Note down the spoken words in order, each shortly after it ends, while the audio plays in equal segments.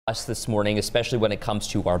Us this morning, especially when it comes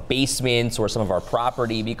to our basements or some of our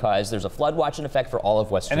property, because there's a flood watch in effect for all of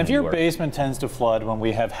Western New York. And if your basement tends to flood when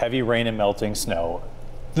we have heavy rain and melting snow,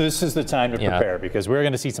 this is the time to prepare, because we're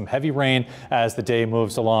going to see some heavy rain as the day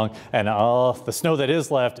moves along, and all the snow that is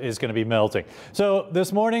left is going to be melting. So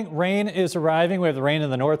this morning, rain is arriving. We have the rain in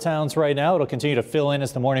the north towns right now. It'll continue to fill in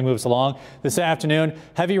as the morning moves along. This afternoon,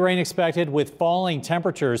 heavy rain expected with falling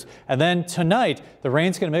temperatures. And then tonight, the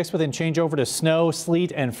rain's going to mix with and change over to snow,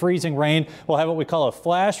 sleet, and freezing rain. We'll have what we call a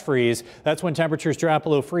flash freeze. That's when temperatures drop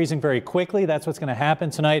below freezing very quickly. That's what's going to happen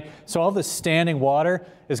tonight. So all the standing water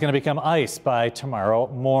is going to become ice by tomorrow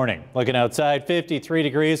morning. Looking outside, 53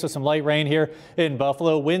 degrees with some light rain here in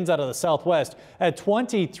Buffalo. Winds out of the southwest at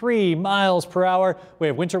 23 miles per hour. We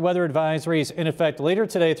have winter weather advisories in effect later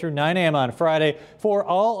today through 9 a.m. on Friday for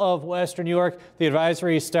all of Western New York. The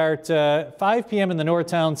advisories start 5 p.m. in the north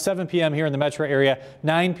town, 7 p.m. here in the metro area,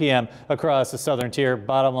 9 p.m. across the southern tier.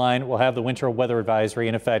 Bottom line, we'll have the winter weather advisory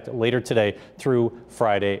in effect later today through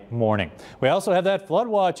Friday morning. We also have that flood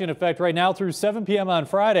watch in effect right now through 7 p.m. on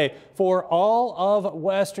Friday for all of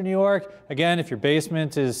Western New York. Again, if your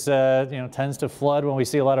basement is tends to flood when we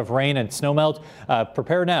see a lot of rain and snow melt,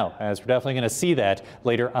 prepare now, as we're definitely going to see that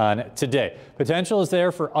later on today. Potential is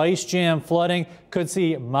there for ice jam flooding. Could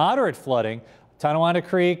see moderate flooding. Tonawanda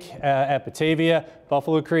Creek at Batavia,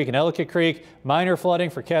 Buffalo Creek and Ellicott Creek, minor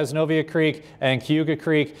flooding for Cazenovia Creek and Cayuga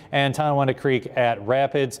Creek, and Tonawanda Creek at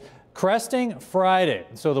Rapids. Cresting Friday,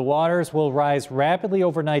 so the waters will rise rapidly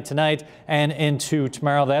overnight tonight and into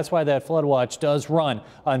tomorrow. That's why that flood watch does run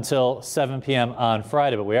until 7 p.m. on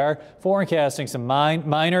Friday. But we are forecasting some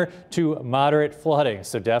minor to moderate flooding,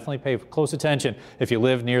 so definitely pay close attention if you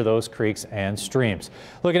live near those creeks and streams.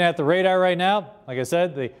 Looking at the radar right now, like I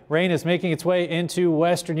said, the rain is making its way into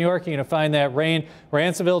Western New York. You're going to find that rain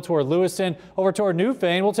Ransomville toward Lewiston, over toward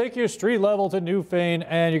Newfane. We'll take you street level to Newfane,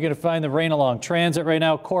 and you're going to find the rain along Transit right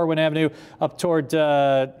now, Corwin Avenue, up toward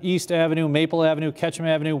East Avenue, Maple Avenue, Ketchum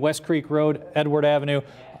Avenue, West Creek Road, Edward Avenue.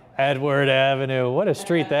 Edward Avenue, what a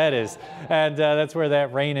street that is. And that's where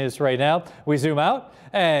that rain is right now. We zoom out,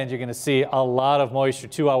 and you're going to see a lot of moisture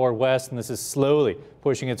to our west, and this is slowly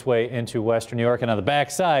pushing its way into Western New York. And on the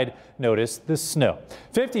backside, notice the snow.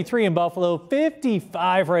 53 in Buffalo,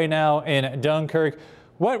 55 right now in Dunkirk.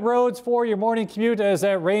 Wet roads for your morning commute as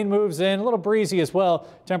that rain moves in. A little breezy as well.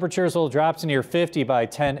 Temperatures will drop to near 50 by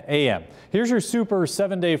 10 a.m. Here's your super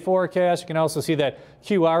 7-day forecast. You can also see that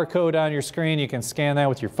QR code on your screen. You can scan that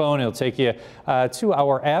with your phone. It'll take you to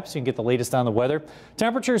our app so you can get the latest on the weather.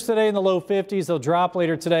 Temperatures today in the low 50s. They'll drop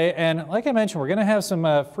later today. And like I mentioned, we're going to have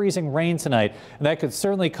some freezing rain tonight, and that could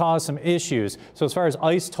certainly cause some issues. So as far as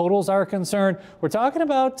ice totals are concerned, we're talking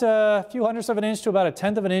about a few hundredths of an inch to about a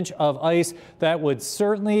tenth of an inch of ice. That would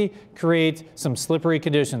certainly create some slippery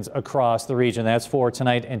conditions across the region. That's for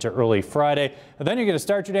tonight into early Friday. And then you're going to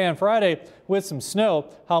start your day on Friday with some snow.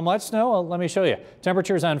 How much snow? Well, let me show you.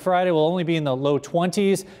 Temperatures on Friday will only be in the low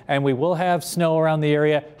 20s, and we will have snow around the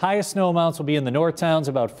area. Highest snow amounts will be in the north towns,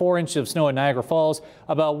 about 4 inches of snow in Niagara Falls,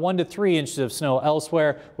 about 1 to 3 inches of snow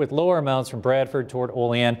elsewhere, with lower amounts from Bradford toward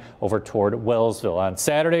Olean over toward Wellsville. On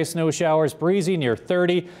Saturday, snow showers, breezy near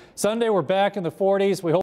 30. Sunday, we're back in the 40s. We hope